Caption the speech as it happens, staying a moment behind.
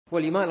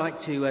Well, you might like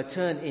to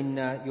turn in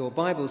your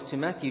Bibles to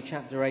Matthew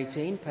chapter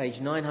 18, page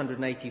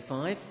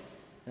 985.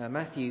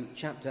 Matthew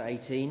chapter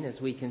 18,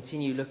 as we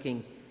continue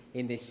looking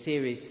in this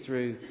series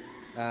through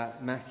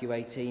Matthew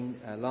 18,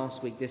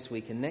 last week, this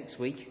week and next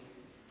week.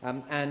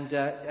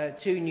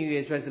 Two New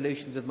Year's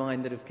resolutions of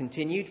mine that have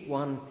continued.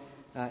 One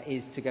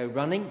is to go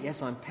running. Yes,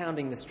 I'm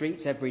pounding the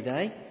streets every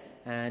day.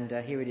 And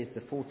here it is,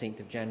 the 14th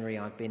of January.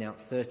 I've been out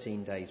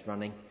 13 days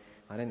running.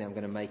 I don't think I'm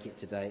going to make it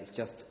today. It's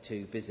just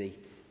too busy.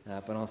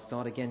 But I'll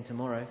start again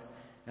tomorrow.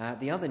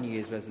 The other New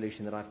Year's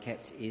resolution that I've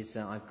kept is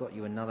I've got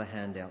you another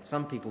handout.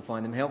 Some people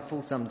find them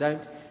helpful, some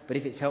don't. But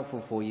if it's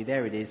helpful for you,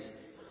 there it is.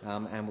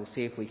 And we'll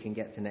see if we can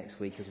get to next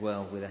week as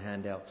well with a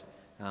handout.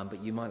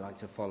 But you might like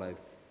to follow.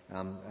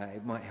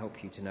 It might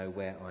help you to know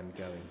where I'm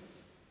going.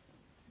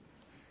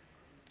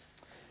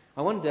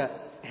 I wonder,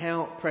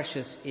 how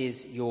precious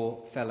is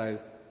your fellow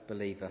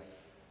believer?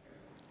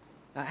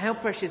 How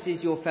precious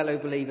is your fellow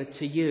believer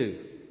to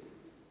you?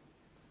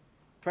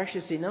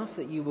 Precious enough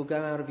that you will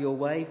go out of your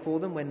way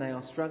for them when they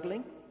are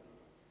struggling?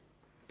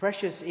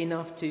 Precious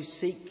enough to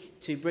seek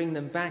to bring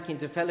them back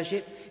into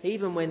fellowship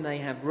even when they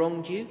have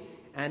wronged you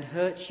and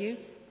hurt you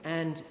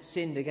and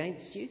sinned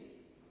against you?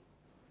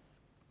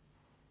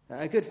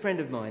 A good friend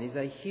of mine is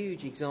a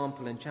huge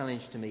example and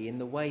challenge to me in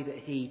the way that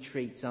he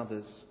treats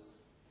others.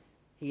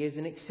 He is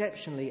an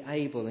exceptionally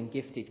able and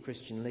gifted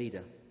Christian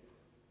leader.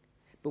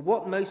 But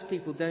what most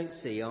people don't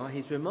see are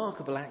his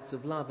remarkable acts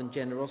of love and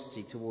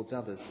generosity towards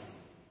others.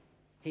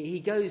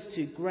 He goes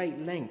to great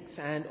lengths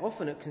and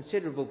often at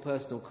considerable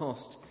personal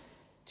cost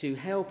to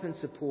help and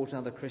support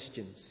other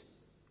Christians.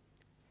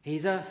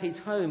 His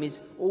home is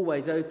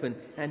always open,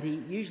 and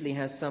he usually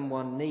has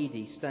someone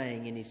needy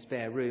staying in his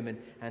spare room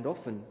and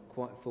often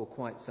for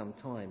quite some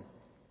time.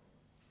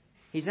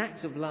 His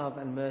acts of love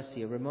and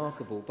mercy are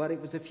remarkable, but it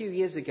was a few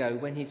years ago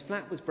when his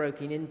flat was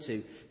broken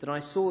into that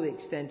I saw the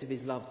extent of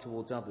his love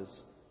towards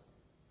others.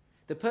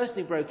 The person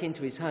who broke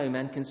into his home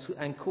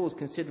and caused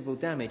considerable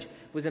damage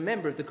was a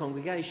member of the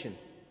congregation.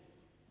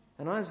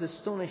 And I was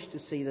astonished to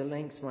see the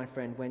lengths my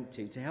friend went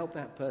to help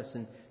that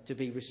person to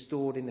be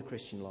restored in the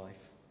Christian life.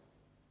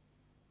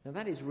 Now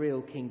that is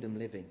real kingdom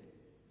living.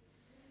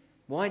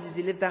 Why does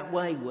he live that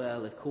way?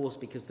 Well, of course,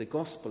 because the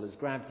gospel has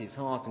grabbed his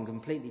heart and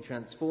completely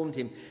transformed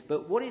him.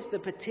 But what is the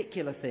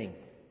particular thing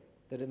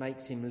that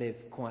makes him live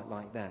quite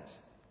like that?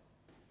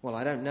 Well,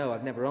 I don't know.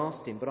 I've never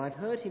asked him, but I've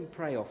heard him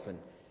pray often.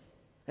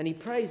 And he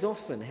prays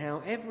often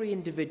how every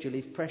individual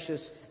is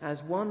precious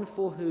as one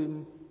for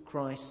whom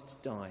Christ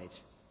died,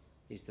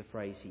 is the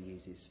phrase he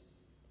uses.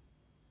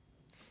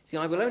 See,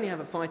 I will only have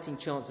a fighting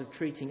chance of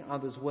treating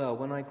others well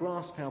when I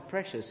grasp how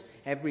precious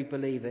every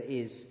believer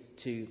is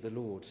to the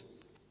Lord.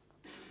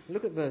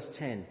 Look at verse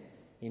 10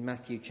 in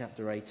Matthew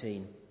chapter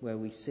 18, where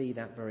we see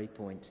that very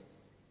point.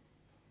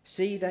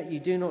 See that you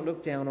do not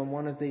look down on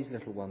one of these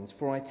little ones,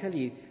 for I tell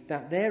you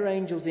that their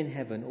angels in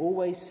heaven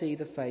always see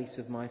the face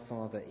of my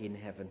Father in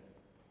heaven.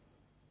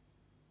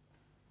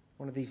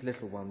 One of these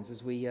little ones,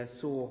 as we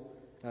saw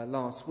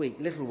last week,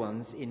 little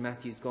ones in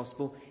Matthew's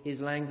Gospel is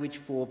language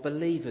for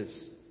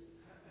believers.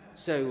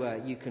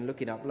 So you can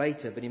look it up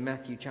later, but in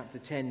Matthew chapter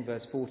 10,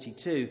 verse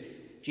 42,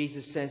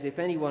 Jesus says, if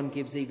anyone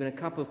gives even a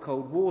cup of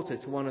cold water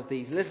to one of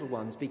these little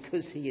ones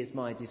because he is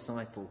my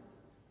disciple,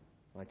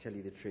 I tell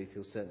you the truth,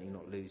 he'll certainly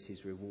not lose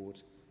his reward.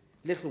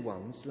 Little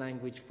ones,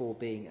 language for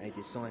being a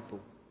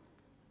disciple.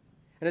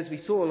 And as we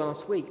saw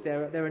last week,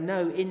 there are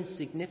no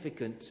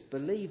insignificant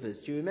believers.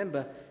 Do you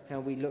remember how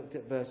we looked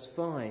at verse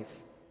 5?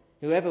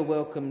 Whoever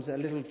welcomes a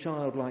little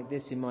child like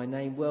this in my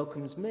name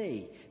welcomes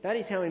me. That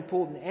is how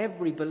important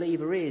every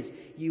believer is.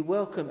 You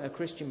welcome a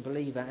Christian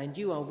believer and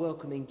you are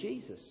welcoming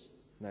Jesus,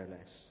 no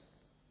less.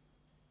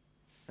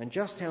 And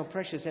just how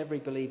precious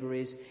every believer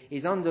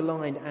is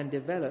underlined and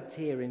developed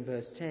here in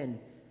verse 10.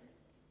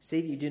 See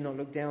that you do not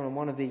look down on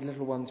one of these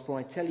little ones, for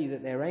I tell you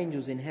that their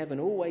angels in heaven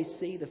always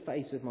see the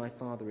face of my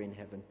Father in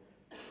heaven.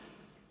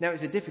 Now,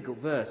 it's a difficult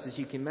verse. As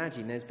you can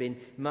imagine, there's been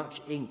much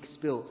ink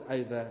spilt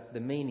over the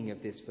meaning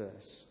of this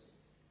verse.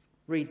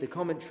 Read the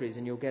commentaries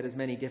and you'll get as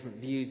many different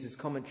views as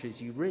commentaries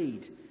you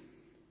read.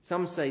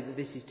 Some say that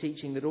this is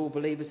teaching that all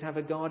believers have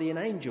a guardian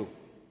angel.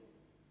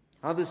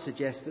 Others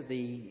suggest that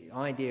the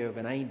idea of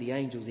the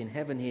angels in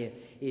heaven here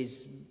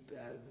is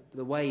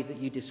the way that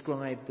you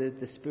describe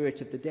the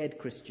spirit of the dead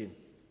Christian.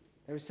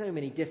 There are so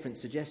many different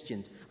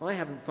suggestions. I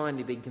haven't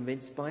finally been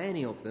convinced by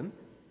any of them.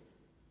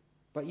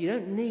 But you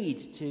don't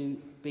need to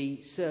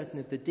be certain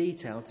of the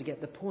detail to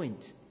get the point.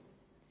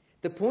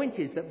 The point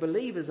is that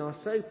believers are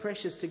so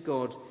precious to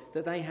God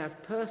that they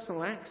have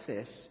personal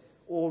access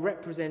or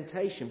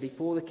representation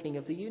before the King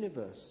of the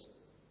universe.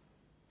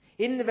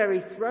 In the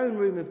very throne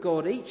room of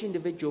God, each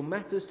individual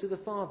matters to the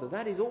Father.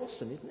 That is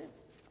awesome, isn't it?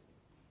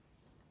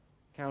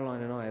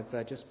 Caroline and I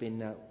have just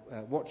been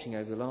watching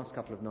over the last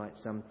couple of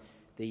nights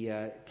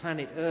the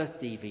Planet Earth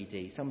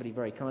DVD. Somebody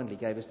very kindly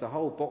gave us the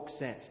whole box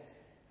set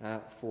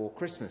for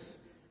Christmas,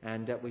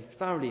 and we've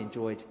thoroughly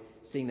enjoyed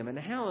seeing them. And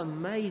how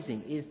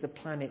amazing is the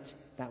planet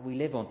that we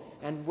live on.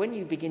 And when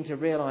you begin to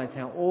realise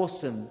how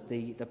awesome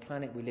the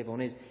planet we live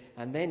on is,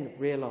 and then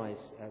realise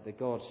the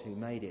God who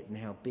made it and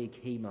how big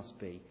he must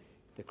be,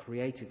 the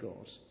Creator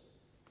God,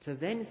 to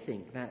then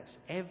think that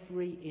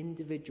every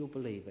individual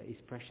believer is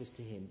precious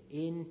to him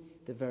in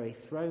the very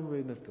throne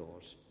room of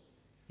God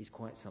is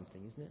quite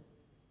something, isn't it?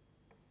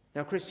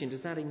 Now, Christian,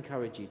 does that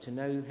encourage you to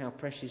know how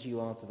precious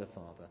you are to the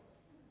Father?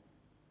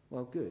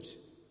 Well, good.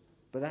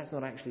 But that's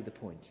not actually the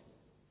point.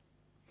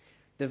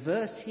 The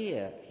verse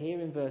here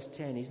in verse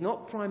 10, is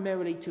not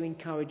primarily to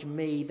encourage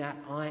me that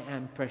I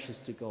am precious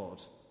to God,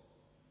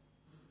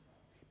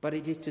 but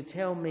it is to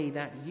tell me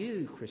that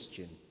you,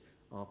 Christian,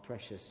 are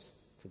precious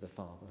to the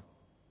Father.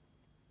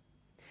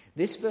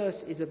 This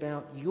verse is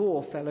about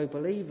your fellow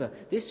believer.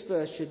 This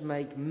verse should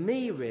make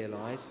me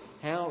realise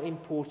how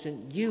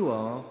important you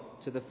are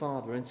to the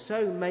Father, and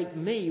so make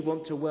me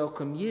want to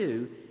welcome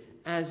you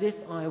as if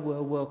I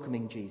were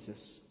welcoming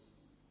Jesus,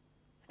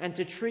 and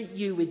to treat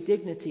you with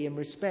dignity and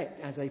respect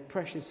as a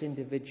precious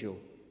individual.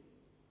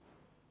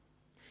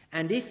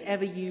 And if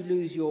ever you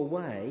lose your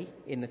way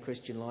in the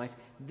Christian life,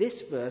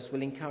 this verse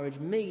will encourage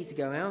me to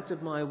go out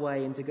of my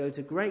way and to go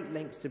to great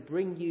lengths to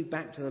bring you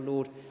back to the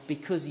Lord,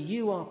 because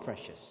you are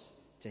precious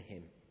to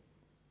him.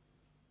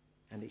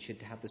 And it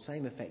should have the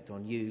same effect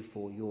on you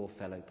for your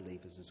fellow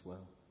believers as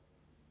well.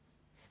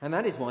 And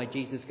that is why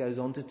Jesus goes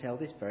on to tell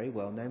this very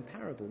well-known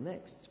parable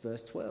next. It's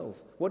verse 12.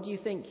 What do you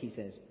think, he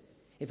says?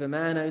 If a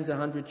man owns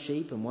 100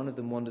 sheep and one of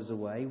them wanders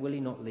away, will he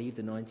not leave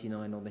the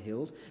 99 on the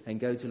hills and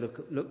go to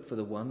look for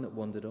the one that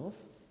wandered off?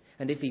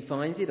 And if he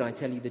finds it, I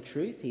tell you the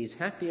truth, he is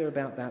happier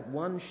about that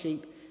one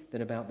sheep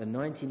than about the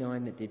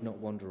 99 that did not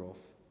wander off.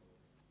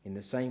 In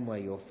the same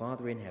way, your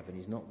Father in heaven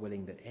is not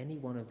willing that any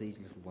one of these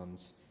little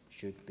ones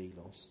should be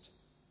lost.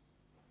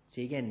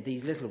 See, again,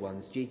 these little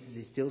ones, Jesus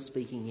is still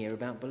speaking here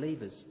about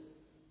believers.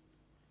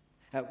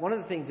 One of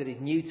the things that is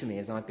new to me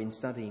as I've been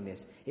studying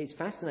this, it's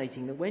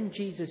fascinating that when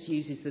Jesus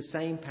uses the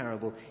same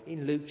parable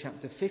in Luke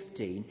chapter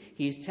 15,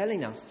 he is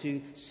telling us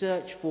to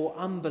search for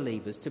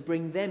unbelievers, to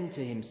bring them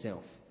to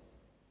himself,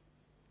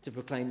 to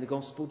proclaim the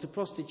gospel to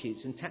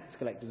prostitutes and tax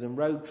collectors and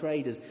rogue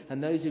traders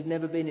and those who've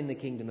never been in the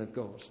kingdom of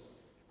God.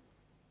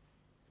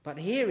 But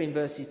here in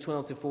verses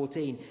 12 to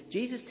 14,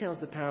 Jesus tells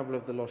the parable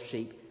of the lost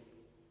sheep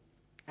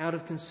out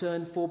of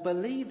concern for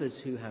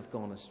believers who have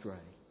gone astray.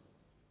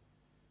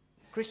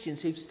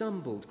 Christians who've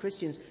stumbled,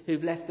 Christians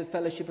who've left the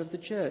fellowship of the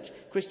church,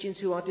 Christians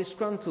who are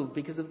disgruntled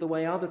because of the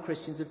way other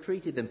Christians have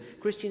treated them,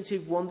 Christians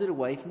who've wandered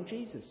away from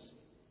Jesus.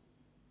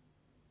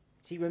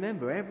 See,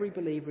 remember, every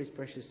believer is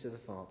precious to the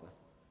Father.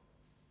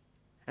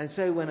 And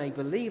so when a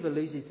believer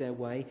loses their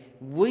way,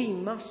 we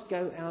must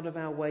go out of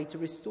our way to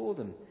restore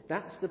them.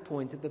 That's the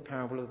point of the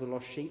parable of the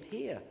lost sheep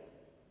here.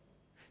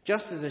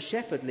 Just as a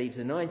shepherd leaves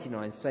the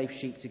 99 safe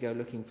sheep to go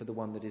looking for the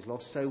one that is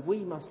lost, so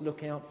we must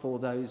look out for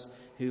those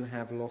who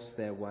have lost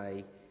their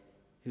way,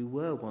 who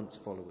were once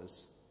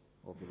followers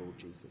of the Lord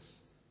Jesus.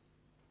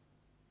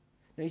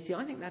 Now, you see,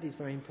 I think that is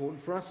very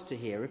important for us to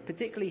hear,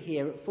 particularly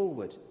here at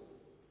Fulwood.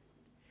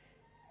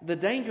 The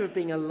danger of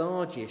being a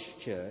largish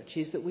church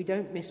is that we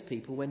don't miss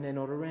people when they're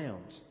not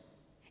around.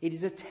 It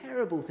is a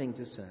terrible thing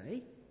to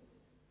say,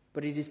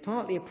 but it is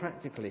partly a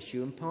practical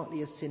issue and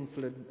partly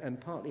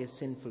a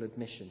sinful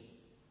admission.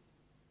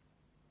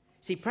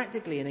 See,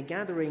 practically in a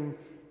gathering,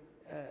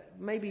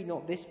 maybe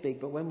not this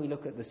big, but when we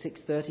look at the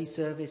 6:30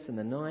 service and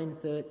the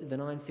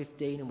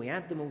 9:15 and we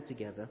add them all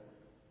together,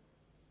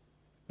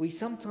 we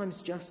sometimes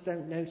just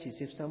don't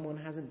notice if someone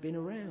hasn't been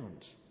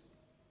around.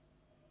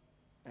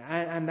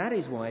 And that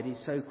is why it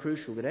is so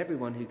crucial that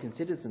everyone who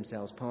considers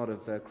themselves part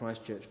of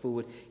Christ Church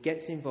Fulwood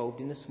gets involved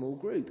in a small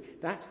group.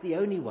 That's the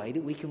only way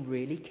that we can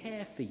really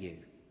care for you.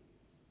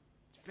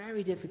 It's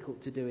very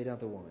difficult to do it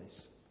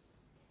otherwise.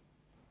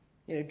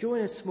 You know,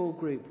 join a small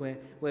group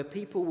where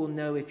people will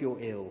know if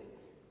you're ill,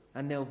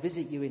 and they'll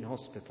visit you in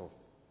hospital,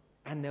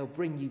 and they'll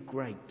bring you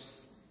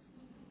grapes.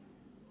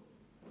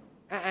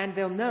 And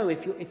they'll know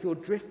if you're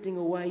drifting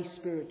away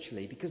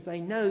spiritually, because they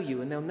know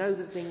you and they'll know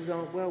that things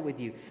aren't well with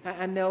you.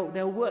 And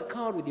they'll work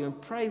hard with you and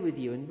pray with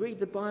you and read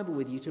the Bible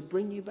with you to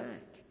bring you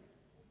back.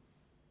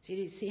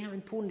 See how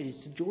important it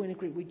is to join a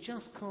group. We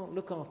just can't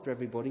look after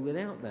everybody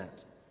without that.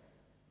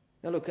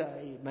 Now look,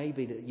 it may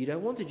be that you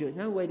don't want to join.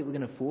 No way that we're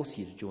going to force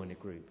you to join a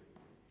group.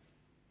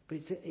 But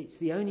it's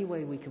the only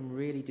way we can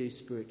really do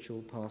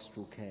spiritual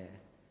pastoral care.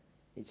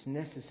 It's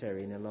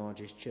necessary in a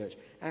largest church.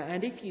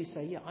 And if you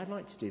say, yeah, I'd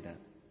like to do that,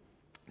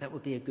 that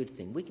would be a good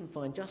thing. We can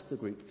find just the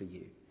group for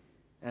you.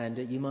 And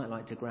you might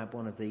like to grab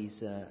one of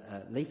these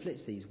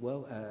leaflets, these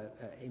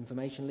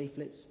information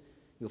leaflets.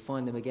 You'll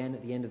find them again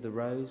at the end of the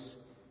rows.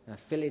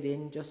 Fill it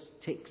in, just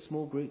tick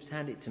small groups,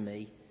 hand it to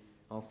me.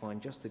 I'll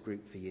find just the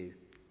group for you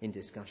in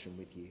discussion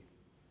with you.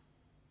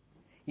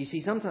 You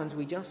see, sometimes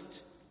we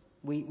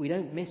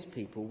don't miss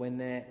people when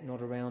they're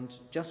not around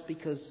just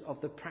because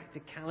of the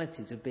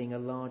practicalities of being a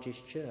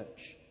largish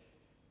church.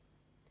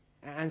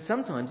 And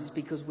sometimes it's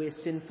because we're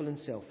sinful and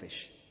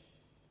selfish.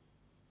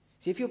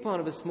 See, if you're part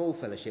of a small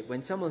fellowship,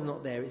 when someone's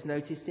not there, it's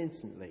noticed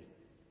instantly.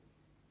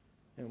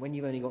 And when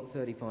you've only got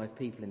 35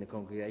 people in the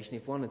congregation,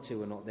 if one or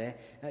two are not there,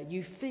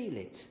 you feel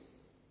it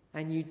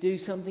and you do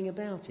something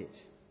about it.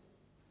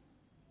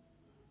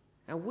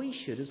 And we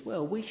should as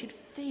well. We should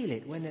feel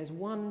it when there's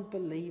one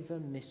believer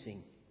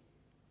missing.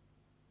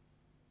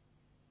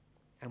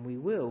 And we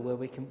will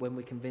when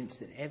we're convinced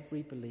that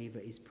every believer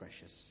is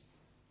precious.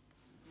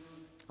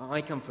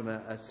 I come from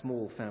a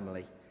small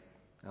family.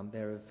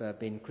 There have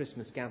been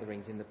Christmas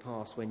gatherings in the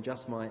past when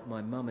just my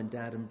mum and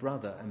dad and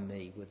brother and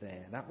me were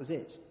there. That was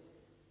it.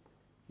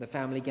 The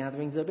family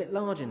gatherings are a bit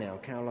larger now.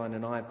 Caroline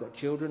and I have got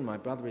children. My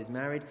brother is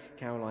married.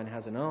 Caroline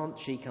has an aunt.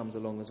 She comes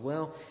along as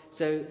well.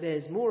 So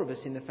there's more of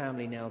us in the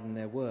family now than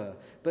there were.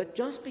 But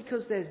just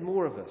because there's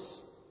more of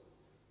us,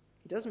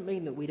 it doesn't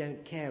mean that we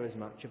don't care as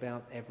much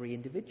about every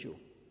individual.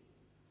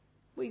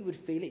 We would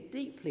feel it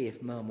deeply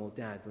if mum or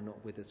dad were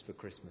not with us for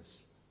Christmas.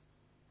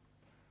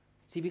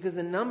 See, because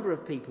the number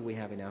of people we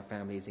have in our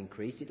family has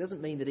increased, it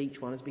doesn't mean that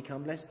each one has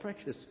become less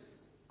precious.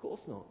 Of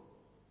course not.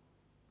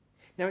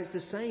 Now, it's the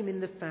same in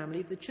the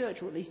family of the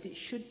church, or at least it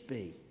should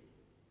be.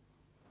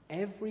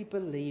 Every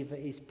believer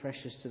is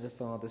precious to the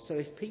Father, so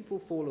if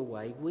people fall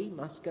away, we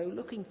must go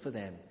looking for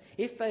them.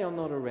 If they are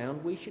not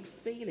around, we should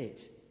feel it.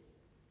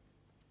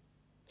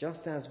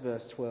 Just as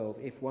verse 12,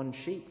 if one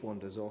sheep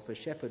wanders off, a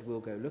shepherd will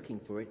go looking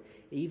for it,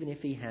 even if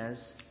he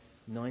has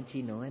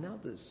 99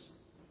 others.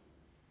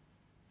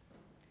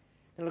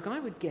 Now look, I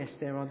would guess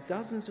there are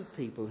dozens of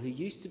people who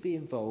used to be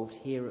involved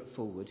here at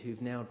Fulwood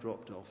who've now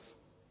dropped off.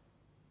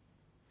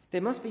 There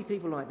must be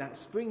people like that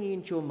springing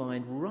into your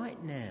mind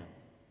right now.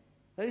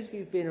 Those of you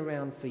who've been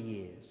around for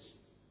years.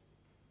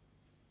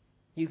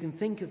 You can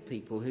think of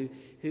people who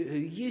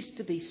used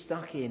to be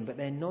stuck in, but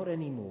they're not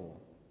anymore.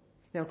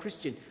 Now,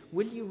 Christian,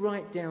 will you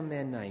write down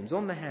their names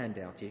on the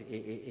handout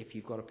if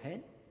you've got a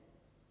pen?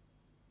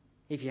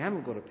 If you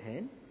haven't got a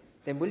pen,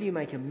 then will you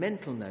make a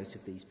mental note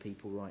of these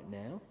people right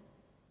now?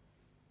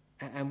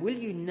 And will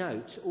you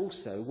note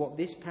also what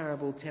this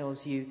parable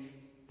tells you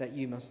that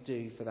you must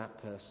do for that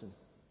person?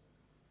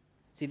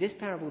 See, this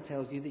parable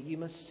tells you that you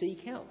must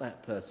seek out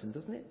that person,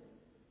 doesn't it?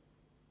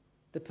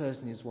 The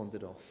person who's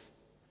wandered off.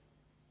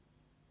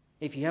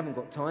 If you haven't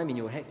got time in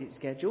your hectic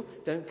schedule,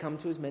 don't come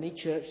to as many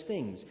church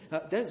things.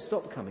 Don't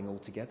stop coming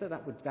altogether.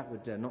 That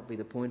would not be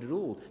the point at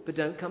all. But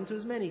don't come to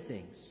as many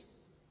things.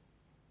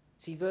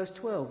 See, verse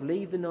 12,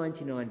 leave the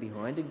 99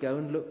 behind and go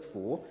and look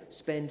for,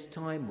 spend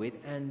time with,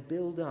 and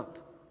build up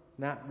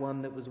that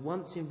one that was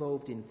once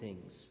involved in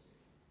things,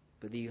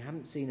 but that you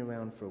haven't seen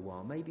around for a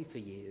while, maybe for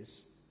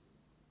years.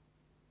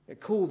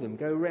 Call them,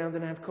 go round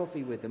and have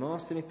coffee with them,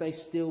 ask them if they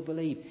still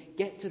believe.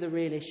 Get to the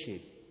real issue.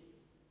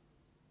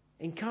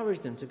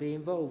 Encourage them to be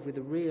involved with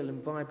a real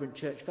and vibrant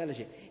church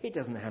fellowship. It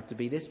doesn't have to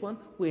be this one.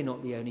 We're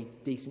not the only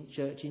decent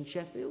church in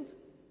Sheffield.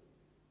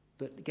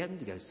 But get them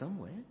to go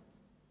somewhere.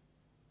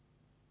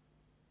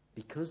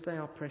 Because they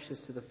are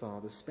precious to the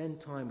Father,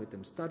 spend time with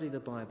them, study the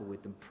Bible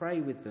with them, pray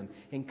with them,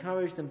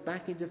 encourage them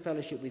back into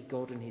fellowship with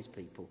God and his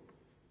people.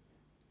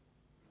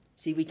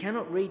 See, we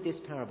cannot read this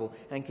parable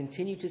and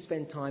continue to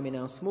spend time in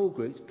our small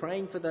groups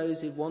praying for those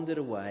who've wandered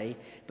away,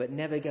 but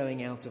never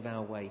going out of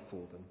our way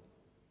for them.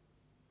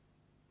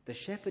 The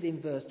shepherd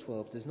in verse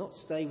 12 does not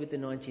stay with the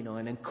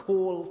 99 and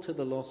call to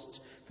the lost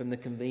from the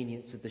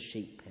convenience of the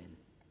sheep pen.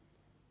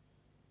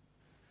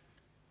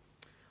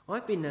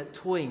 I've been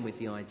toying with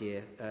the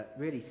idea,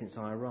 really since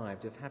I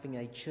arrived, of having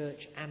a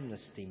church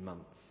amnesty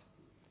month.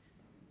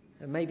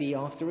 Maybe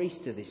after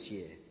Easter this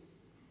year.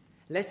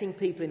 Letting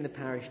people in the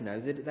parish know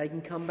that they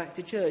can come back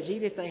to church,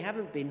 even if they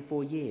haven't been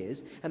for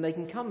years, and they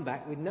can come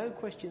back with no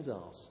questions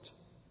asked.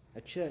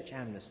 A church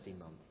amnesty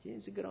month. Do you think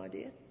it's a good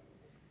idea?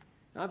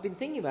 I've been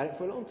thinking about it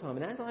for a long time,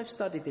 and as I've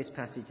studied this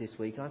passage this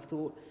week, I've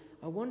thought,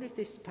 I wonder if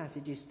this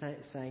passage is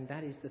saying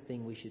that is the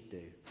thing we should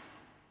do.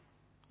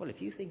 Well,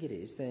 if you think it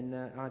is, then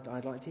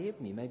I'd like to hear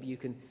from you. Maybe you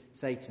can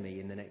say to me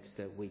in the next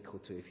week or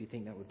two if you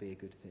think that would be a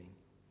good thing.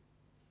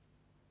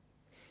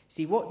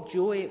 See, what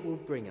joy it will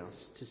bring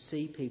us to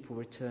see people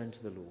return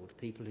to the Lord,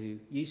 people who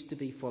used to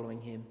be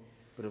following him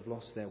but have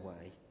lost their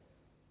way.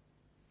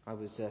 I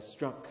was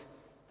struck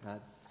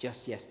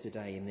just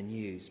yesterday in the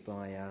news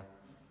by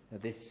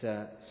this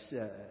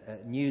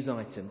news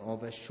item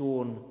of a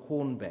Sean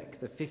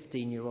Hornbeck, the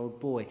 15-year-old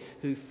boy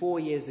who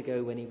 4 years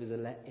ago when he was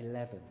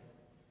 11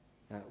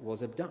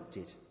 was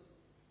abducted.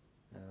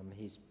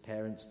 His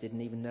parents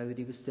didn't even know that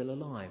he was still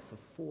alive for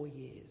 4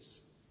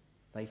 years.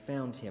 They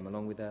found him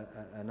along with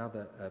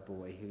another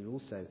boy who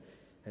also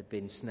had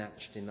been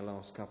snatched in the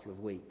last couple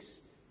of weeks.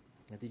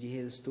 Did you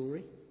hear the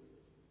story?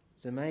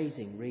 It's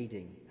amazing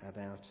reading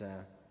about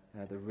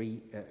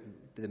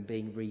them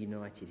being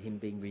reunited, him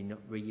being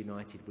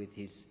reunited with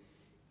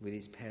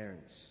his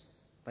parents.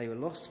 They were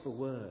lost for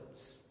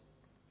words,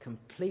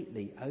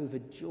 completely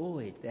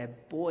overjoyed. Their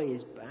boy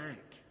is back.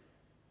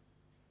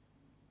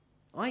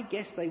 I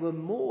guess they were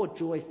more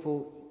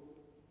joyful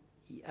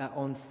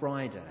on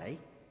Friday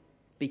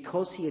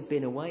because he had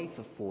been away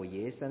for 4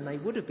 years than they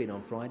would have been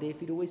on Friday if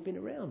he'd always been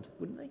around,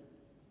 wouldn't they?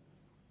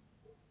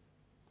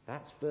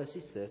 That's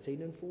verses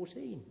 13 and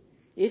 14.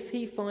 If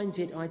he finds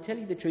it, I tell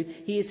you the truth,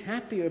 he is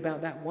happier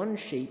about that one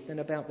sheep than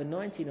about the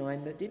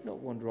 99 that did not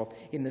wander off.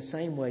 In the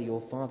same way,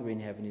 your Father in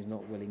heaven is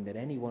not willing that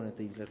any one of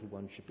these little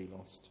ones should be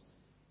lost.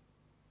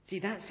 See,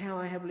 that's how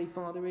our Heavenly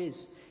Father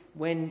is.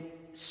 When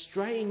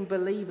straying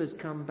believers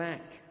come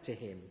back to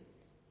him,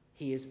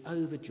 he is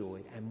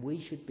overjoyed, and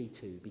we should be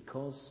too,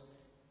 because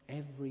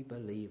every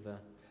believer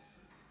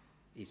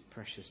is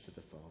precious to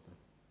the Father.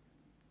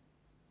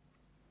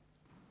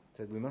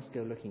 So we must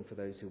go looking for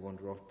those who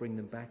wander off, bring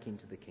them back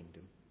into the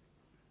kingdom.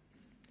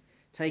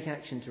 Take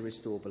action to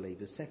restore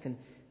believers. Second,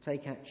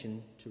 take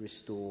action to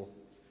restore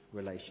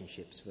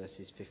relationships,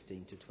 verses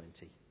 15 to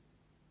 20.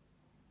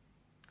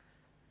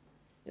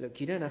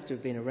 Look, you don't have to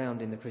have been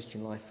around in the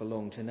Christian life for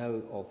long to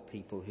know of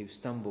people who've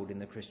stumbled in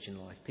the Christian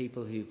life,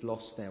 people who've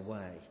lost their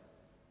way.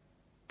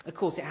 Of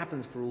course, it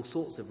happens for all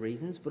sorts of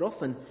reasons, but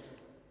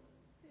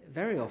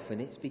very often,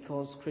 it's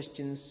because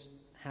Christians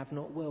have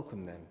not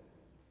welcomed them,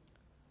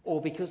 or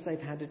because they've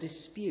had a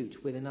dispute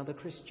with another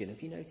Christian.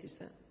 Have you noticed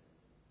that?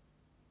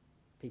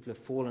 People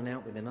have fallen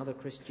out with another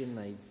Christian,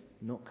 they've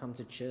not come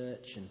to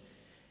church, and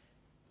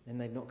then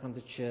they've not come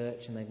to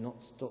church, and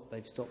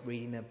they've stopped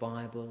reading their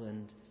Bible,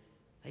 and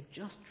they've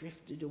just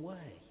drifted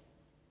away.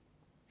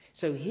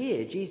 So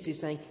here, Jesus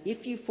is saying,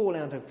 if you fall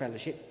out of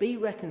fellowship, be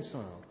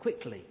reconciled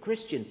quickly.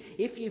 Christian,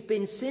 if you've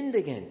been sinned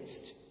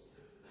against,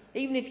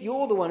 even if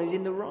you're the one who's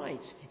in the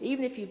right,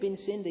 even if you've been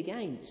sinned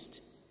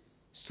against,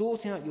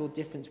 sort out your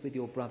difference with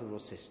your brother or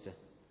sister,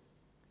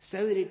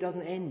 so that it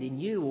doesn't end in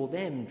you or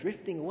them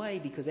drifting away,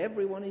 because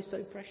everyone is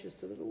so precious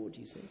to the Lord,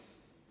 you see.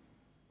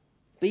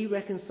 Be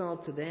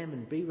reconciled to them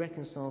and be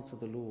reconciled to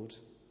the Lord.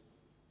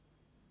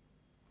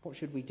 What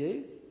should we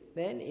do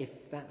then, if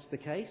that's the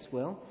case?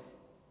 Well,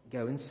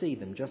 go and see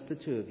them, just the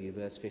two of you,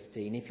 verse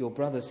 15. If your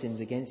brother sins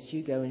against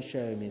you, go and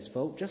show him his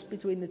fault, just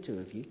between the two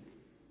of you.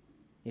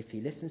 If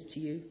he listens to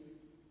you,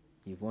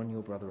 you've won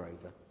your brother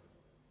over.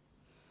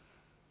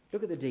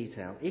 Look at the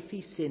detail. If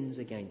he sins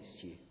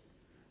against you.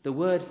 The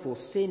word for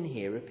sin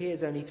here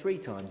appears only 3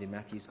 times in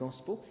Matthew's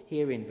Gospel,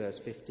 here in verse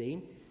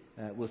 15.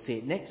 We'll see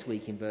it next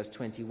week in verse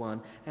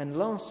 21. And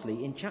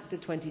lastly, in chapter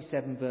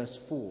 27, verse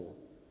 4,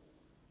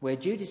 where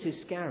Judas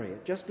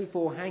Iscariot, just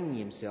before hanging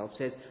himself,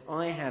 says,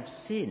 I have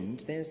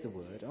sinned, there's the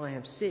word, I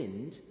have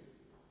sinned,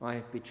 I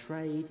have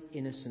betrayed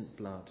innocent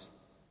blood.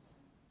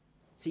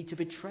 See, to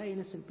betray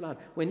innocent blood.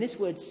 When this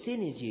word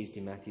sin is used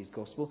in Matthew's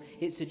Gospel,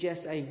 it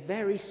suggests a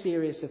very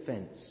serious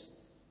offence.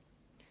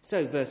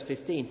 So, verse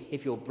 15,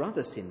 if your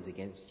brother sins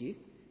against you,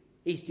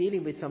 he's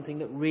dealing with something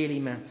that really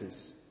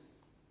matters.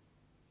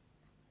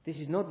 This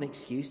is not an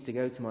excuse to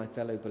go to my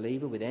fellow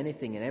believer with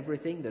anything and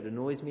everything that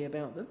annoys me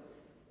about them.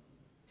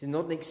 This is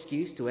not an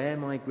excuse to air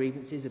my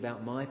grievances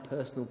about my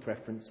personal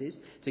preferences,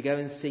 to go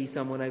and see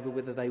someone over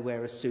whether they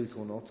wear a suit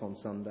or not on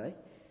Sunday.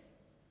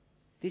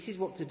 This is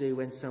what to do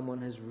when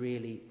someone has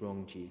really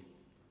wronged you.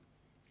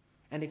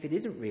 And if it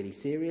isn't really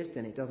serious,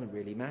 then it doesn't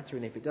really matter.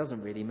 And if it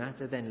doesn't really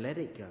matter, then let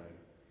it go.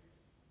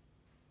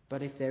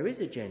 But if there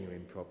is a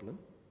genuine problem,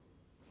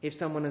 if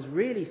someone has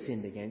really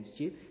sinned against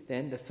you,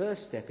 then the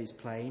first step is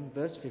plain.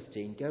 Verse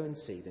 15, go and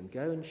see them.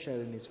 Go and show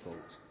him his fault.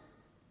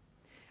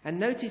 And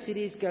notice it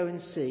is go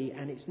and see,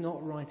 and it's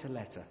not write a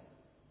letter.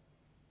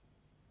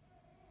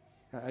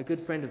 A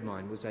good friend of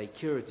mine was a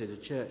curate at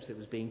a church that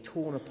was being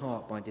torn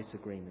apart by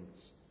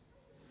disagreements.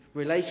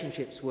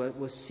 Relationships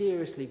were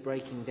seriously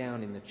breaking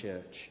down in the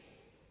church.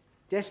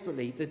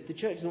 Desperately, the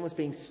church is almost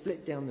being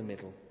split down the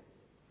middle.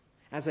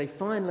 As a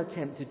final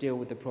attempt to deal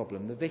with the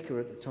problem, the vicar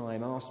at the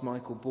time asked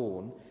Michael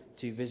Bourne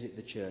to visit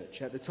the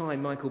church. At the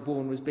time, Michael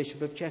Bourne was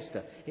Bishop of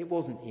Chester. It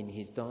wasn't in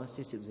his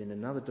diocese, it was in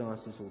another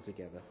diocese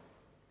altogether.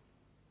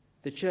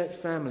 The church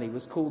family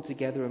was called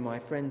together, and my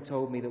friend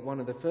told me that one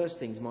of the first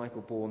things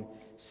Michael Bourne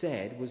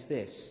said was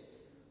this: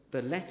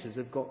 the letters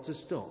have got to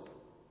stop.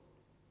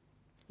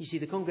 You see,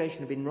 the congregation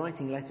had been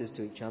writing letters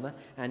to each other,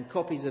 and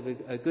copies of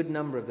a good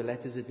number of the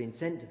letters had been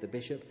sent to the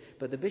bishop,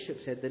 but the bishop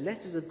said the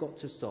letters have got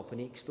to stop, and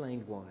he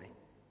explained why.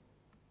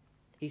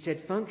 He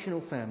said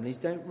functional families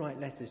don't write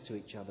letters to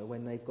each other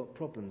when they've got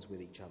problems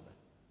with each other.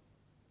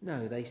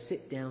 No, they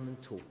sit down and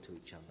talk to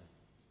each other.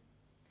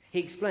 He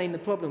explained the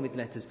problem with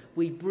letters.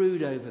 We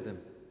brood over them.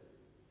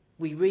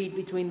 We read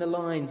between the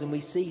lines and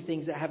we see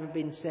things that haven't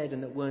been said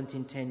and that weren't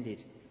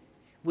intended.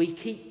 We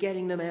keep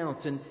getting them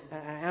out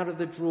of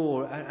the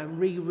drawer and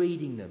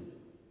rereading them.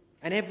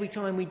 And every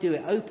time we do,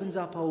 it opens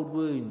up old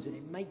wounds and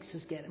it makes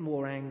us get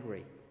more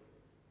angry.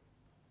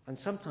 And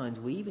sometimes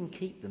we even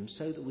keep them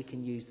so that we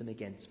can use them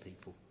against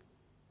people.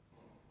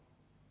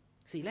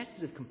 See,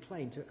 letters of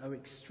complaint are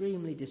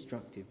extremely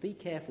destructive. Be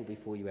careful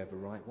before you ever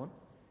write one.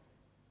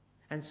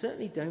 And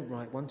certainly don't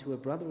write one to a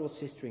brother or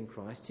sister in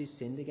Christ who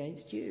sinned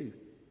against you.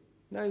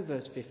 No,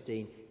 verse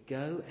 15,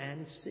 go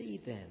and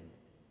see them.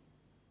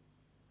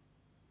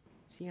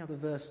 See how the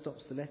verse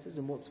stops the letters,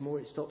 and what's more,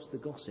 it stops the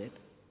gossip.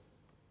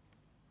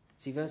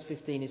 See, verse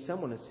 15, if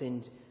someone has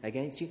sinned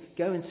against you,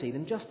 go and see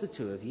them, just the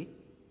two of you.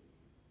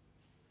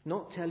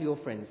 Not tell your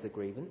friends the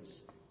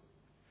grievance.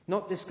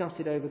 Not discuss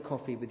it over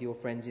coffee with your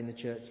friends in the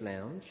church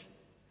lounge.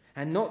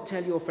 and not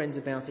tell your friends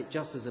about it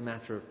just as a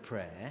matter of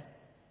prayer,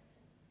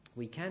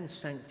 we can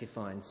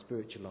sanctify and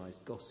spiritualize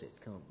gossip,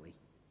 can't we?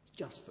 It's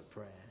just for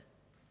prayer.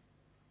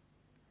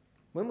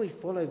 When we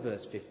follow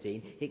verse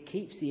 15, it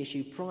keeps the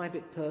issue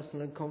private,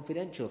 personal and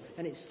confidential,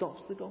 and it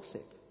stops the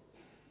gossip.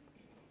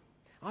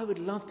 I would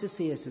love to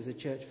see us as a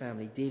church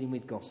family dealing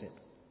with gossip.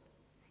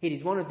 It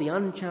is one of the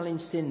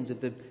unchallenged sins of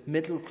the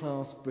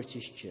middle-class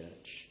British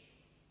church.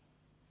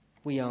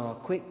 We are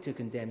quick to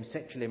condemn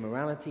sexual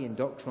immorality and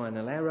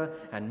doctrinal error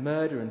and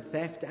murder and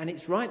theft, and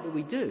it's right that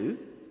we do.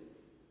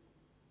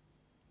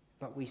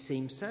 But we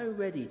seem so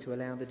ready to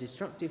allow the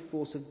destructive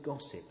force of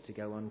gossip to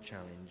go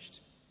unchallenged.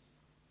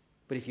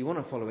 But if you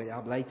want to follow it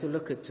up later,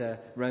 look at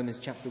Romans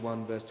chapter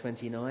 1, verse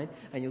 29,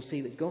 and you'll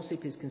see that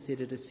gossip is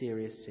considered a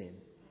serious sin.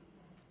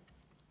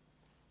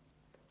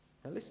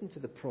 Now listen to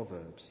the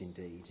Proverbs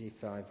indeed.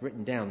 If I've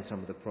written down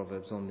some of the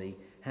Proverbs on the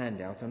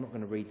handout, I'm not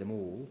going to read them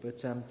all,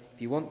 but if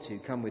you want to,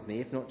 come with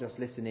me. If not, just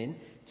listen in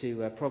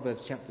to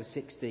Proverbs chapter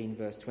 16,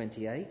 verse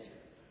 28,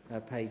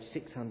 page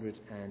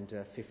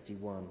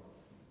 651.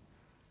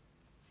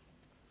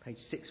 Page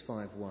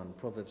 651,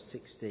 Proverbs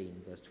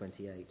 16, verse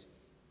 28.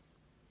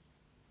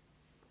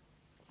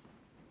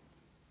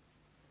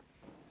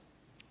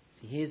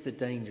 See, here's the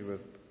danger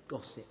of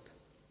gossip.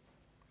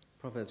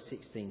 Proverbs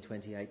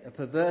 16:28. A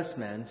perverse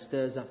man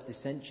stirs up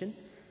dissension,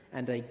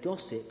 and a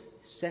gossip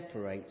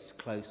separates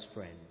close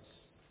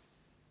friends.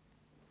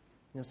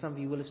 Now, some of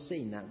you will have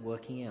seen that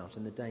working out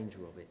and the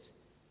danger of it.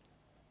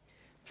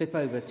 Flip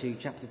over to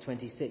chapter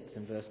 26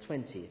 and verse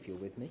 20, if you're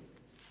with me.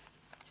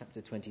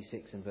 Chapter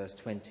 26 and verse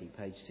 20,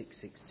 page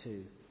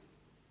 662.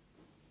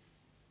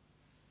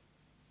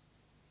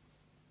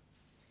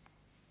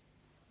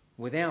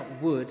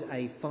 Without wood,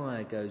 a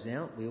fire goes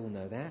out. We all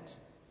know that.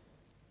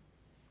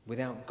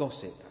 Without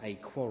gossip, a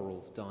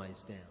quarrel dies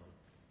down.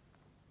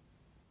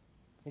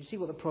 You see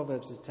what the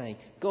Proverbs are saying?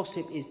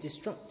 Gossip is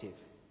destructive.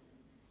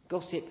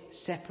 Gossip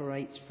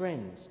separates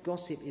friends.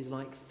 Gossip is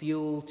like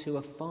fuel to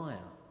a fire.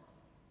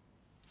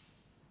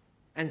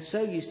 And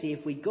so, you see,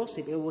 if we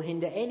gossip, it will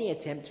hinder any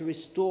attempt to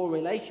restore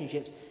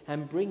relationships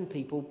and bring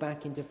people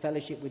back into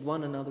fellowship with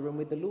one another and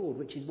with the Lord,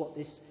 which is what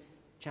this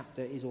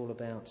chapter is all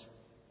about.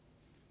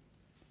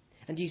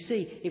 And you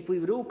see, if we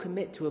would all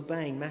commit to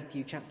obeying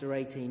Matthew chapter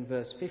 18,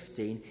 verse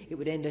 15, it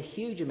would end a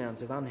huge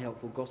amount of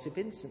unhelpful gossip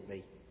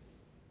instantly.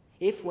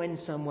 If when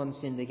someone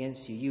sinned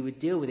against you, you would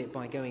deal with it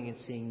by going and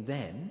seeing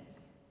them,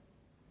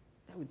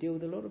 that would deal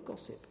with a lot of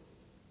gossip.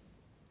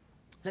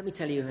 Let me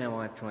tell you how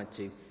I've tried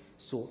to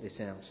sort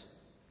this out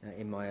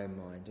in my own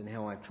mind and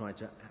how I've tried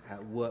to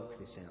work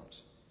this out.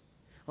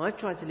 I've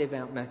tried to live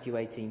out Matthew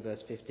 18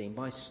 verse 15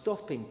 by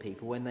stopping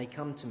people when they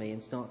come to me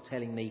and start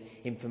telling me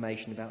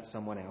information about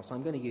someone else.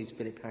 I'm going to use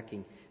Philip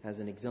Hacking as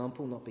an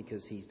example, not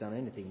because he's done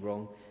anything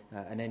wrong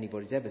and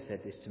anybody's ever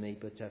said this to me,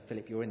 but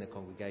Philip, you're in the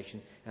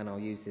congregation and I'll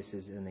use this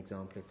as an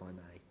example if I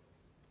may.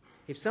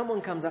 If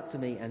someone comes up to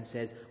me and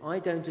says, I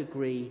don't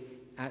agree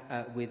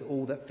with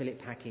all that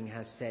Philip Hacking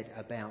has said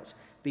about,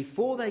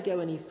 before they go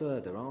any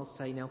further, I'll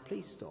say, now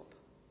please stop.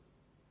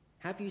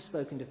 Have you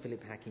spoken to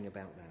Philip Hacking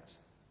about that?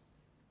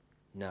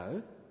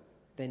 No?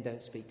 Then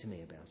don't speak to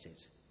me about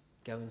it.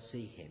 Go and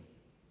see him.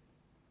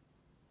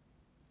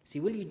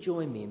 See, will you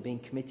join me in being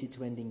committed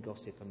to ending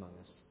gossip among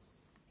us?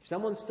 If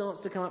someone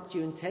starts to come up to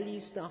you and tell you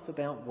stuff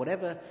about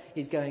whatever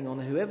is going on,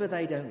 whoever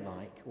they don't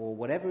like, or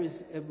whatever is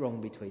wrong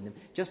between them,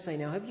 just say,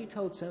 now, have you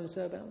told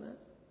so-and-so about that?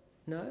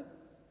 No?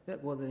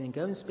 Well, then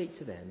go and speak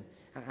to them.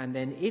 And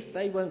then if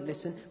they won't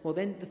listen, well,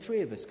 then the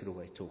three of us could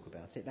always talk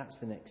about it. That's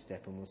the next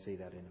step, and we'll see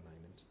that in a moment.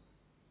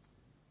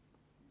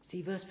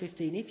 See, verse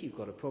 15, if you've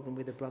got a problem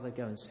with a brother,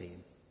 go and see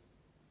him.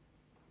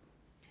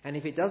 And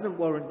if it doesn't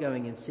warrant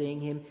going and seeing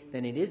him,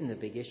 then it isn't a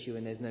big issue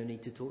and there's no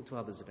need to talk to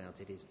others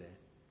about it, is there?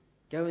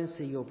 Go and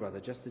see your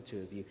brother, just the two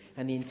of you.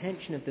 And the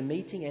intention of the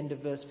meeting, end of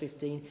verse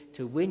 15,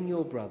 to win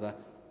your brother,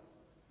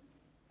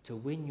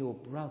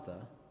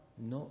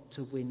 not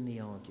to win the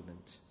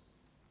argument.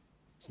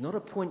 It's not a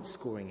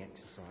point-scoring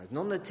exercise,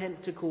 not an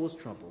attempt to cause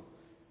trouble,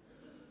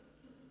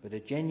 but a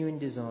genuine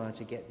desire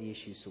to get the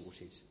issue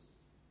sorted.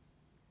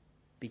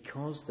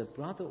 Because the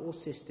brother or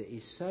sister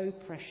is so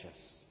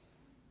precious,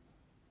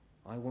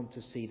 I want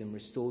to see them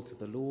restored to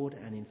the Lord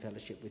and in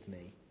fellowship with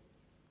me.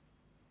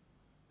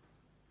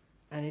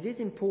 And it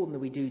is important that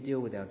we do deal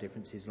with our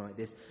differences like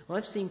this.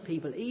 I've seen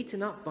people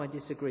eaten up by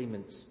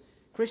disagreements,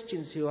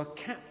 Christians who are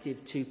captive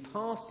to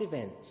past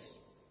events,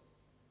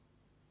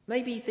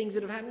 maybe things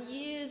that have happened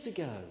years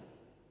ago.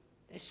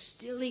 They're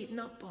still eaten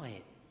up by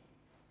it.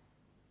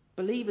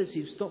 Believers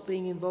who've stopped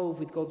being involved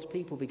with God's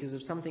people because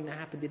of something that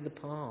happened in the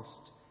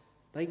past.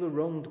 They were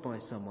wronged by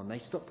someone. They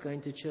stopped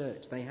going to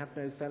church. They have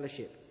no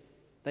fellowship.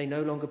 They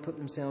no longer put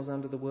themselves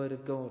under the word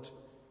of God.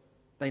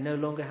 They no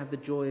longer have the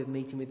joy of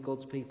meeting with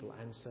God's people,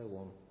 and so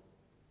on.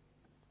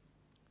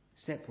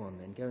 Step 1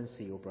 then, go and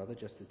see your brother,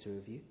 just the two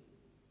of you.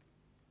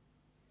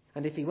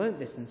 And if he won't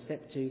listen,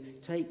 step 2,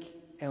 take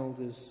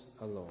elders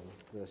along,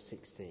 verse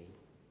 16.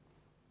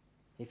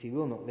 If you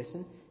will not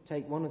listen,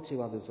 take 1 or 2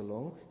 others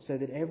along, so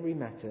that every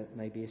matter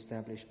may be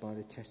established by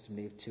the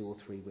testimony of 2 or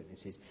 3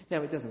 witnesses.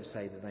 Now, it doesn't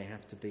say that they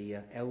have to be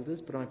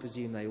elders, but I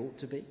presume they ought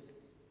to be.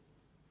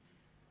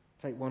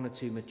 Take 1 or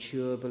 2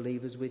 mature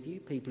believers with you,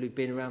 people who've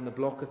been around the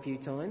block a few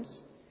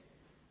times,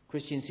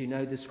 Christians who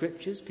know the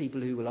Scriptures,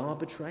 people who will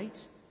arbitrate,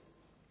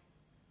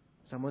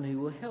 someone who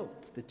will help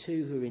the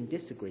 2 who are in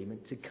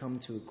disagreement to come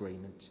to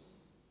agreement,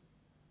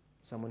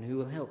 someone who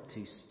will help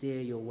to steer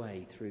your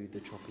way through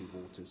the choppy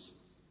waters.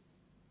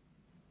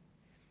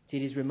 See,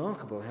 it is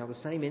remarkable how the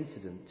same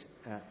incident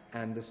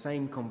and the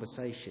same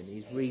conversation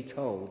is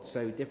retold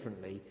so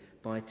differently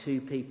by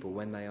 2 people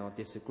when they are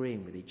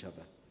disagreeing with each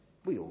other.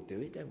 We all do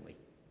it, don't we?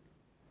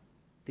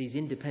 These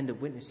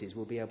independent witnesses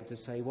will be able to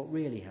say what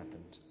really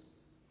happened.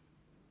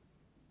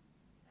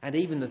 And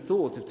even the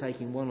thought of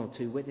taking 1 or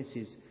 2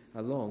 witnesses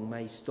along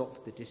may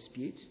stop the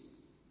dispute.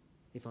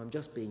 If I'm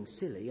just being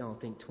silly, I'll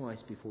think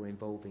twice before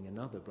involving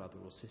another brother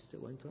or sister,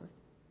 won't I?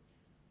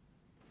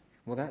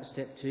 Well, that's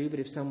step 2, but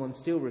if someone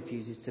still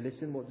refuses to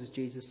listen, what does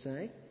Jesus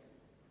say?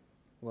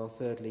 Well,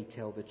 thirdly,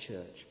 tell the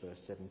church,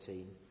 verse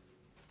 17.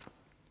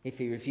 If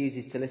he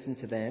refuses to listen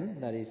to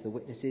them, that is the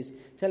witnesses,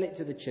 tell it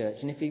to the church.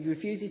 And if he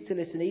refuses to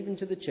listen even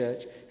to the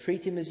church,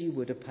 treat him as you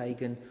would a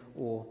pagan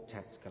or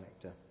tax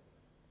collector.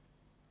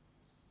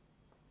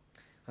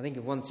 I think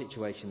of one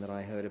situation that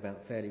I heard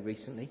about fairly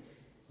recently,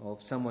 of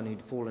someone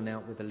who'd fallen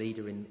out with a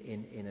leader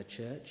in a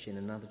church, in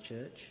another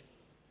church.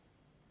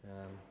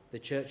 The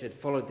church had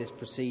followed this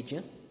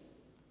procedure.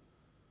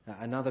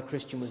 Another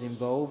Christian was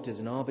involved as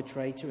an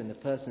arbitrator, and the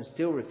person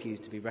still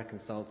refused to be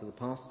reconciled to the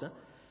pastor.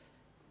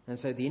 And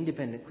so the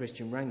independent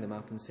Christian rang them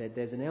up and said,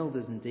 "There's an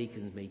elders and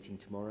deacons meeting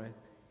tomorrow.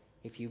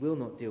 If you will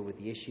not deal with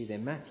the issue,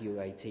 then Matthew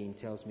 18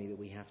 tells me that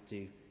we have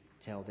to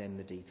tell them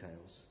the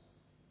details."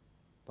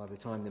 By the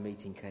time the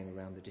meeting came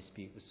around, the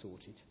dispute was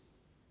sorted.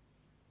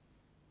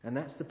 And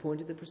that's the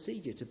point of the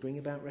procedure, to bring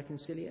about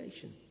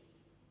reconciliation.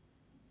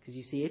 Because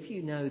you see, if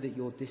you know that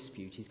your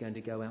dispute is going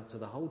to go out to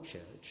the whole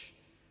church,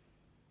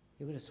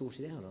 you're going to sort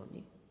it out, aren't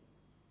you?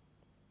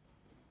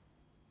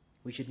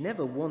 We should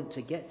never want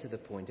to get to the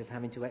point of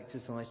having to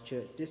exercise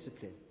church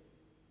discipline.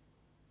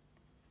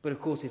 But of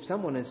course, if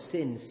someone has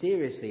sinned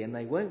seriously and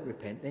they won't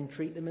repent, then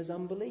treat them as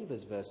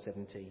unbelievers, verse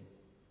 17.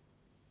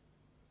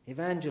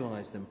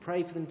 Evangelise them,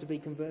 pray for them to be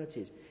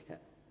converted,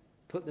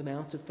 put them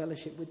out of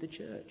fellowship with the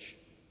church.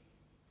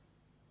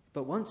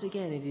 But once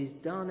again, it is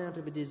done out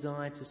of a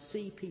desire to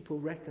see people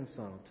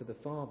reconciled to the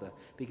Father,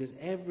 because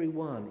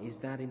everyone is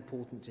that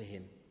important to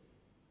him.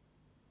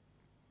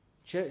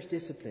 Church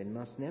discipline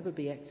must never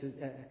be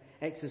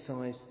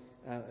exercised,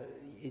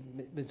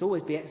 it must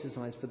always be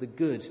exercised for the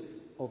good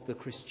of the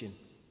Christian.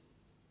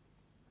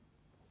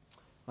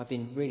 I've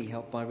been really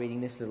helped by reading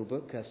this little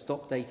book,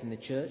 Stop Dating the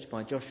Church,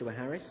 by Joshua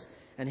Harris,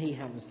 and he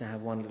happens to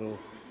have one little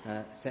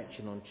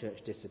section on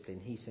church discipline.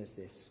 He says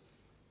this: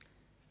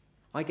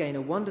 "I gain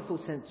a wonderful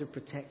sense of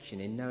protection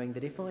in knowing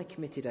that if I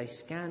committed a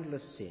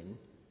scandalous sin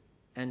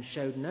and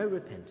showed no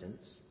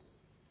repentance,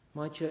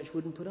 my church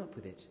wouldn't put up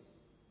with it.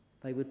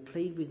 They would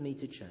plead with me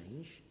to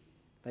change,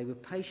 they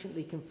would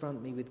patiently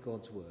confront me with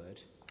God's word,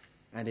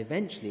 and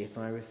eventually, if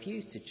I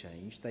refused to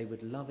change, they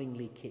would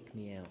lovingly kick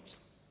me out."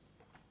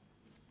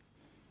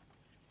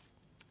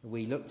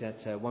 We looked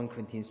at 1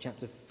 Corinthians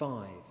chapter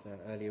 5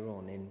 earlier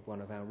on in one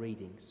of our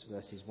readings,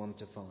 verses 1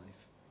 to 5.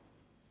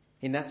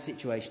 In that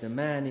situation, a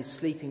man is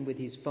sleeping with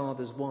his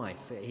father's wife,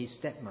 his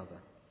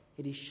stepmother.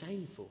 It is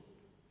shameful.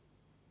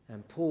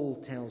 And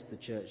Paul tells the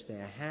church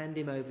there, hand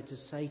him over to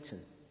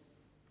Satan.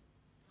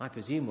 I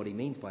presume what he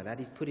means by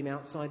that is put him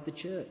outside the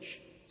church,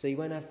 so he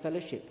won't have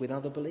fellowship with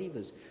other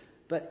believers.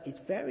 But it's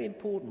very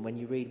important when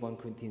you read 1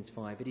 Corinthians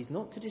 5, it is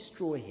not to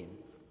destroy him,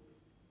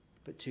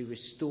 but to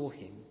restore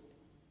him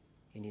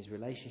in his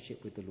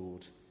relationship with the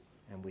Lord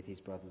and with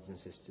his brothers and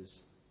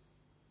sisters.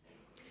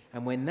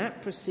 And when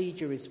that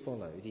procedure is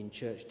followed in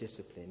church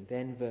discipline,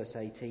 then verse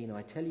 18,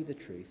 "I tell you the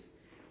truth,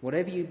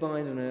 whatever you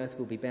bind on earth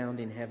will be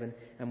bound in heaven,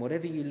 and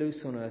whatever you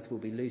loose on earth will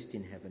be loosed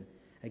in heaven.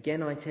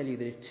 Again, I tell you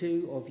that if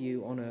 2 of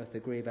you on earth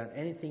agree about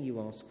anything you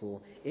ask for,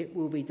 it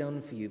will be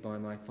done for you by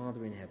my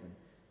Father in heaven.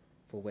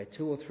 For where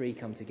 2 or 3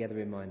 come together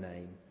in my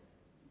name,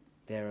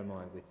 there am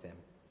I with them."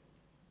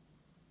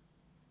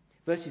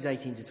 Verses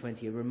 18 to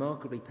 20 are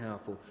remarkably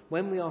powerful.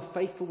 When we are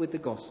faithful with the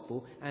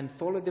gospel and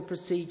follow the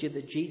procedure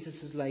that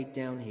Jesus has laid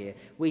down here,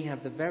 we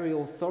have the very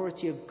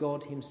authority of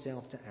God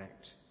himself to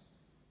act.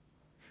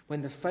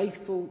 When the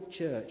faithful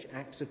church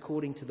acts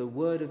according to the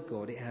word of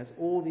God, it has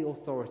all the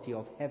authority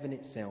of heaven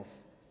itself.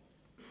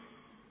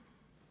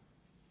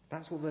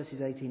 That's what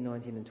verses 18,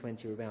 19 and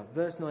 20 are about.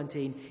 Verse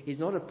 19 is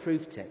not a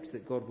proof text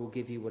that God will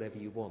give you whatever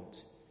you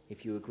want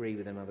if you agree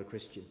with another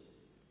Christian.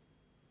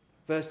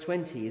 Verse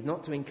 20 is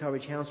not to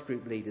encourage house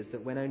group leaders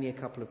that when only a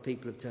couple of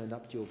people have turned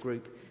up to your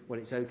group, well,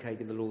 it's okay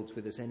that the Lord's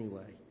with us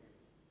anyway.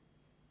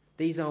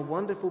 These are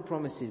wonderful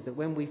promises that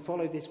when we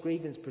follow this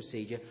grievance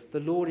procedure,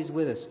 the Lord is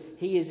with us.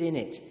 He is in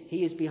it.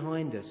 He is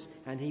behind us.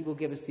 And he will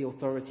give us the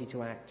authority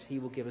to act. He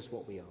will give us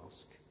what we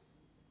ask.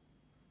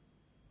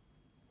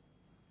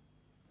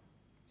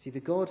 See, the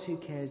God who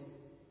cares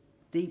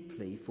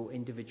deeply for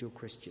individual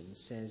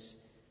Christians says,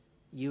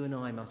 you and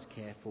I must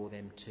care for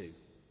them too.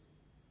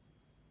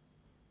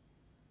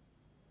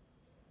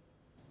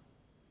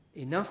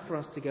 Enough for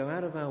us to go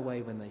out of our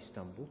way when they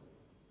stumble.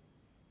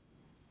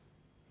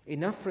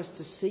 Enough for us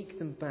to seek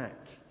them back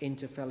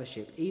into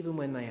fellowship, even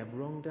when they have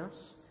wronged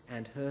us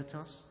and hurt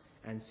us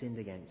and sinned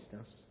against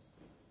us.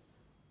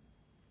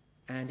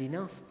 And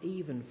enough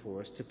even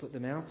for us to put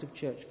them out of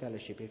church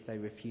fellowship if they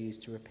refuse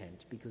to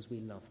repent, because we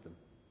love them.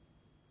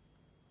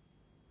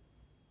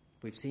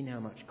 We've seen how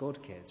much God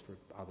cares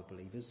for other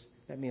believers.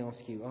 Let me ask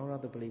you, are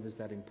other believers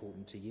that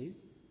important to you,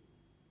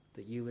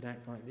 that you would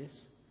act like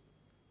this?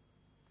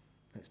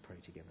 Let's pray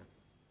together.